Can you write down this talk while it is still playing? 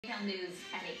KCAL News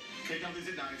at 8. KCAL News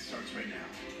at 9 starts right now.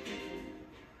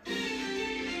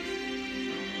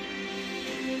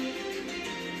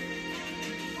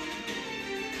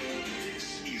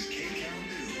 This is KCAL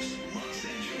News, Los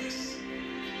Angeles.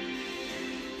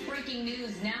 Breaking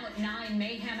news now at 9.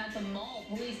 Mayhem at the mall.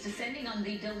 Police descending on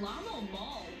the Del Amo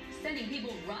Mall, sending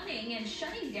people running and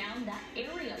shutting down that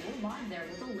area. We're live there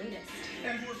with the latest.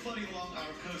 And more flooding along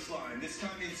our coastline, this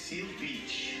time in Seal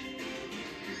Beach.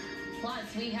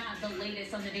 Plus, we have the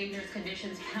latest on the dangerous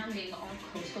conditions pounding our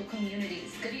coastal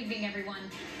communities. Good evening, everyone.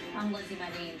 I'm Lesley.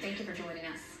 Thank you for joining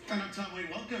us. And I'm Tom Wayne.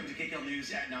 Welcome to KCAL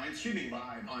News at 9, streaming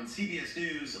live on CBS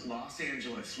News Los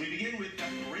Angeles. We begin with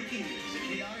breaking news.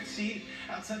 A chaotic scene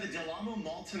outside the Del Amo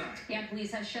Mall tonight. Yeah,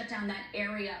 police have shut down that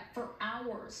area for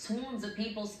hours. Swarms of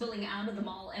people spilling out of the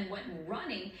mall and went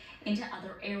running into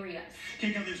other areas.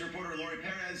 KCAL News reporter Lori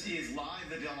Perez is live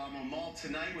at the Del Amo Mall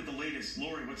tonight with the latest.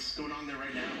 Lori, what's going on there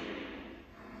right now?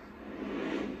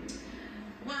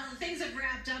 Well, things have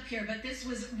wrapped up here, but this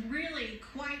was really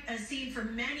quite a scene for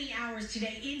many hours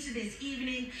today into this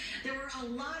evening. There were a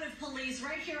lot of police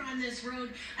right here on this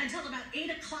road until about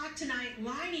 8 o'clock tonight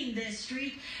lining this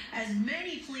street. As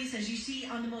many police, as you see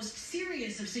on the most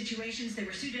serious of situations, they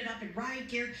were suited up in riot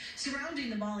gear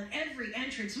surrounding the mall at every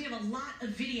entrance. We have a lot of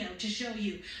video to show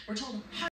you. We're told